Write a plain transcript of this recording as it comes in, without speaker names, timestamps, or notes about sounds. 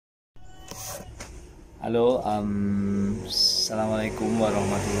Halo, Assalamualaikum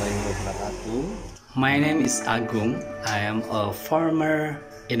warahmatullahi wabarakatuh. My name is Agung. I am a former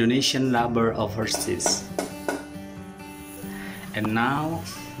Indonesian labor overseas. And now,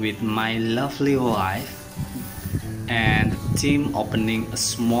 with my lovely wife and team opening a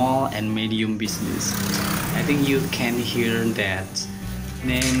small and medium business. I think you can hear that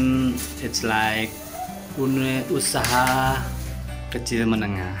name. It's like usaha kecil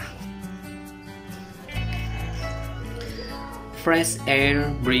menengah. Fresh air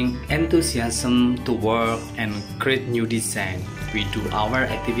bring enthusiasm to work and create new design. We do our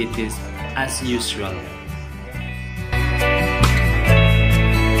activities as usual.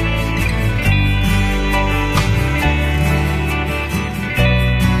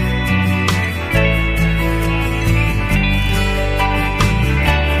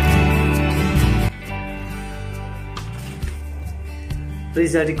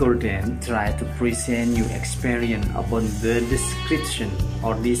 Rizaldi Gordyn try to present new experience upon the description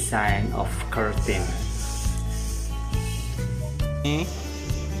or design of curtain.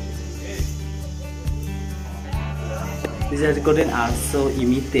 Rizaldi Gordyn also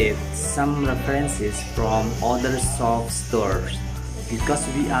imitate some references from other shop stores because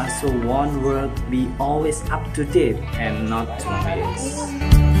we also want work be always up to date and not to miss.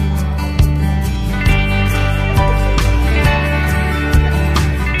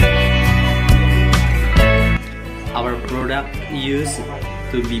 Our product used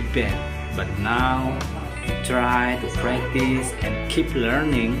to be bad, but now we try to practice and keep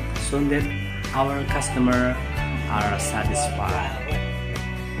learning so that our customers are satisfied.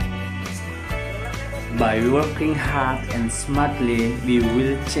 By working hard and smartly, we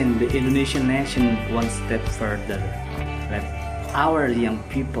will change the Indonesian nation one step further. Let our young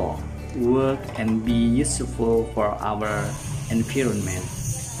people work and be useful for our environment.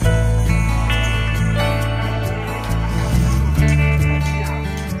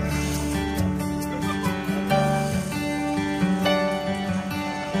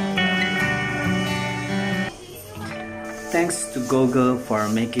 Thanks to Google for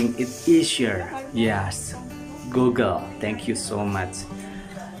making it easier. Yes, Google, thank you so much.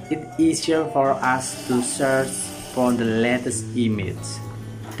 It's easier for us to search for the latest image.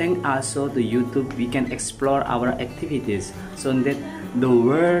 Thanks also to YouTube, we can explore our activities so that the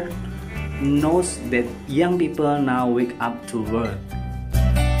world knows that young people now wake up to work.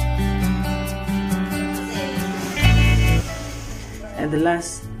 And the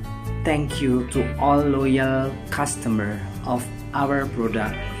last, thank you to all loyal customers of our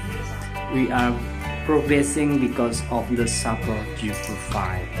product. We are progressing because of the support you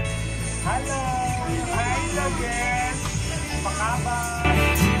provide. Halo, guys. Apa kabar?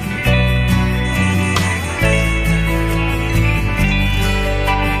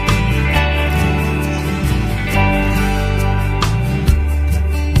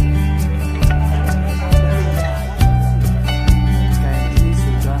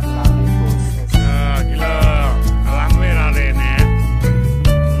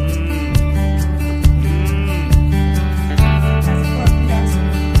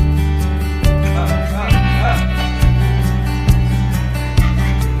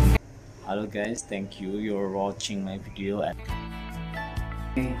 Hello guys, thank you. You're watching my video.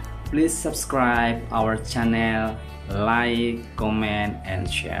 Please subscribe our channel, like, comment, and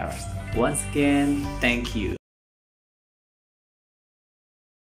share. Once again, thank you.